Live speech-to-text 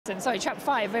Sorry, trap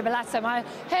 5, Ribalatum. I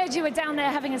heard you were down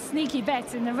there having a sneaky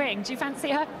bet in the ring. Do you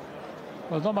fancy her? Well,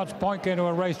 there's not much point going to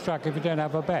a racetrack if you don't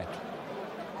have a bet.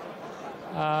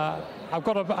 I've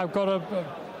got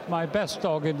my best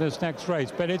dog in this next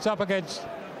race, but it's up against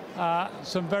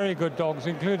some very good dogs,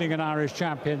 including an Irish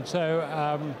champion. So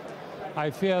I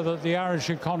fear that the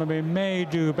Irish economy may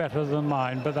do better than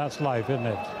mine, but that's life, isn't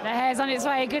it? The hare's on its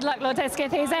way. Good luck, Lord Eskith.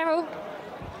 Here's Errol.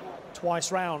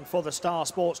 Twice round for the Star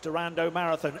Sports Dorando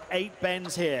Marathon. 8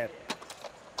 bends here.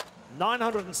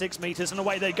 906 metres and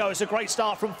away they go. It's a great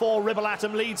start from 4.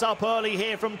 Ribalatum leads up early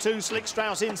here from 2. Slick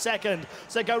Strauss in second.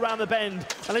 So they go round the bend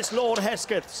and it's Lord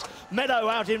Hesketh's. Meadow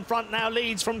out in front now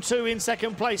leads from 2 in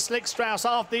second place. Slick Strauss.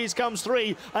 After these comes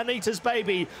 3. Anita's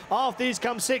Baby. After these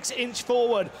comes 6 Inch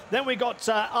Forward. Then we got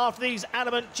after these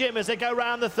Adamant Jim as they go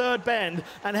round the 3rd bend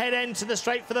and head into the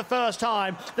straight for the first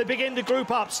time. They begin to group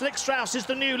up. Slick Strauss is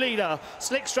the new leader.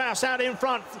 Slick Strauss out in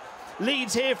front.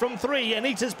 Leads here from 3,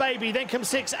 Anita's Baby, then comes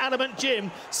 6, Adamant Jim,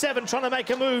 7 trying to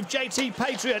make a move, JT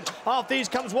Patriot. After these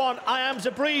comes 1,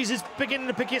 Aayamza Breeze is beginning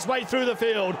to pick its way through the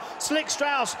field. Slick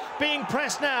Strauss being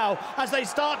pressed now as they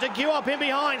start to queue up in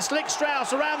behind. Slick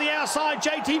Strauss around the outside,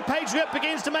 JT Patriot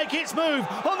begins to make its move.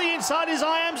 On the inside is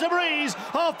Aayamza Breeze.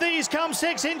 After these comes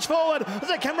 6 Inch Forward as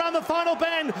they come round the final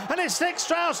bend, and it's Slick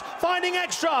Strauss finding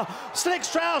extra. Slick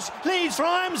Strauss leads for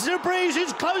Aayamza Breeze,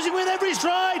 who's closing with every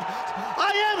stride.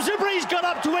 Aayamza Breeze got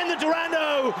up to win the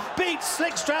Dorando, beats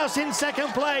Slick Strauss in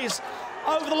second place.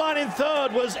 Over the line in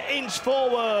 3rd was Inch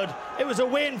Forward. It was a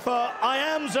win for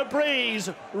Aayamza Breeze,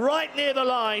 right near the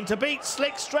line to beat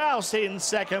Slick Strauss in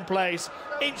second place.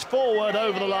 Inch Forward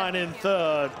over the line in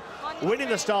 3rd. Winning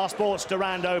the Star Sports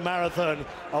Dorando Marathon.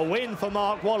 A win for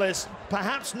Mark Wallace,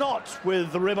 perhaps not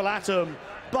with the Ribalatum,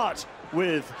 but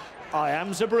with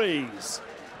Aayamza Breeze.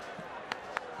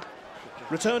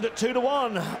 Returned at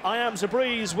 2-1. Aayamza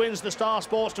Breeze wins the Star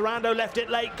Sports Dorando. Left it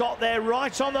late, got there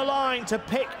right on the line to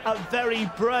pick a very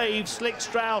brave Slick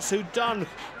Strauss, who'd done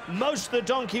most of the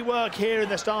donkey work here in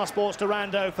the Star Sports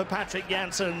Dorando for Patrick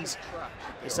Janssens.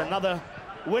 It's another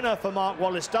winner for Mark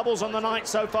Wallace. Doubles on the night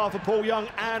so far for Paul Young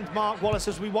and Mark Wallace.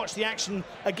 As we watch the action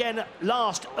again,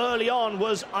 last early on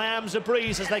was Aayamza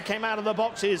Breeze as they came out of the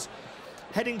boxes.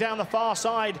 Heading down the far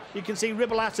side, you can see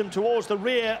Ribalatum towards the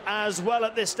rear as well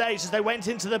at this stage as they went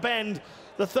into the bend.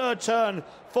 The 3rd turn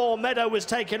for Meadow was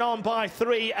taken on by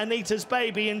 3, Anita's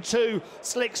Baby, and 2,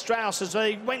 Slick Strauss. As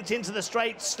they went into the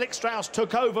straight, Slick Strauss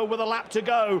took over with a lap to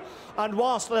go. And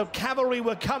whilst the cavalry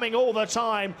were coming all the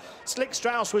time, Slick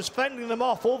Strauss was fending them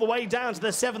off all the way down to the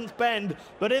 7th bend.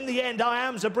 But in the end,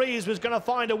 Aayamza Breeze was going to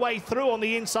find a way through on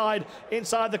the inside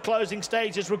the closing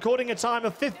stages, recording a time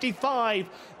of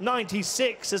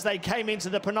 55.96 as they came into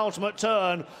the penultimate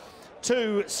turn.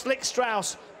 2, Slick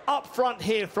Strauss up front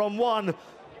here from 1.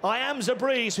 Aayamza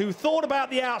Breeze, who thought about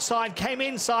the outside, came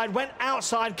inside, went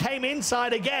outside, came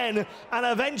inside again, and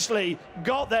eventually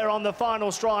got there on the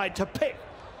final stride to pick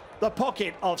the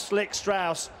pocket of Slick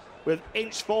Strauss with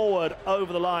Inch Forward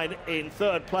over the line in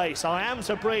 3rd place.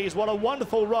 Aayamza Breeze, what a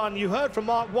wonderful run. You heard from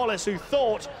Mark Wallace, who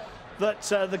thought that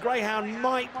the greyhound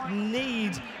might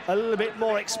need a little bit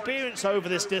more experience over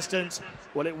this distance.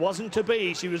 Well, it wasn't to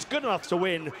be. She was good enough to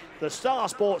win the Star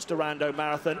Sports Dorando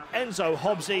Marathon. Enzo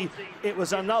Hobbsy, it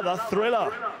was another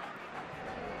thriller.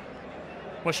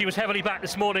 Well, she was heavily backed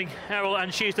this morning, Errol,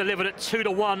 and she's delivered at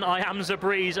 2-1, Aayamza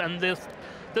Breeze, and the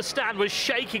stand was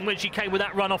shaking when she came with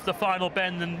that run off the final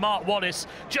bend. And Mark Wallace,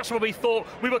 just when we thought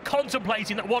we were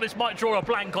contemplating that Wallace might draw a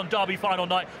blank on Derby final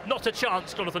night, not a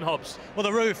chance, Jonathan Hobbs. Well,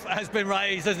 the roof has been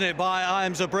raised, hasn't it, by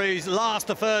Aayamza Breeze. Last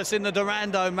to first in the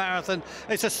Dorando Marathon.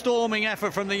 It's a storming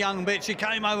effort from the young bitch. She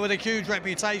came over with a huge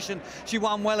reputation. She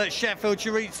won well at Sheffield.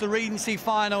 She reached the Regency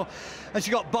final, and she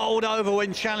got bowled over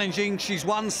when challenging. She's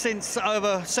won since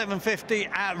over 750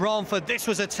 at Romford. This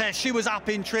was a test. She was up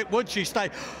in trip. Would she stay?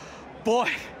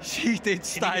 Boy, she did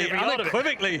stay.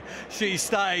 Unequivocally, she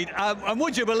stayed. And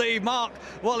would you believe, Mark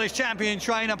Wallace, champion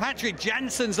trainer, Patrick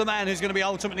Janssens, the man who's going to be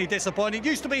ultimately disappointed.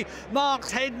 Used to be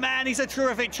Mark's head man. He's a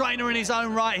terrific trainer in his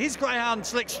own right. His greyhound,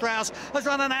 Slick Strauss, has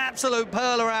run an absolute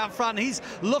perler out front. He's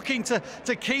looking to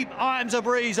keep Aayamza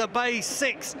Breeze at bay.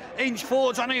 6 Inch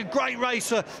Forward's running a great race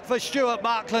for Stuart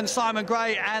Buckland, Simon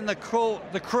Gray and the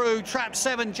crew. Trap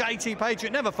 7, JT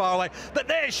Patriot, never far away. But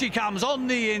there she comes on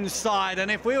the inside. And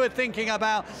if we were thinking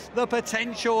about the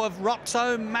potential of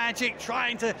Roxo Magic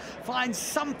trying to find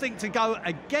something to go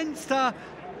against her,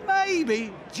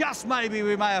 maybe, just maybe,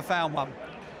 we may have found one.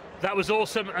 That was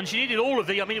awesome, and she needed all of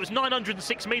the, I mean, it was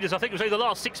 906 metres. I think it was only the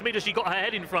last 6 metres she got her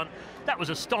head in front. That was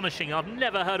astonishing. I've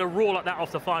never heard a roar like that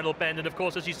off the final bend. And of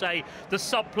course, as you say, the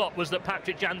subplot was that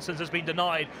Patrick Janssens has been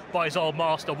denied by his old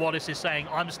master. Wallace is saying,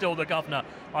 I'm still the governor.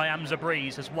 Aayamza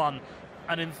Breeze has won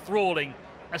an enthralling,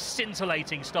 a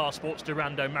scintillating Star Sports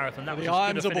Dorando marathon. That was the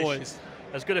Aayamza boys.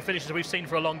 As good a finish as we've seen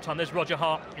for a long time. There's Roger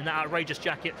Hart in that outrageous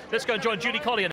jacket. Let's go and join Judy Collier.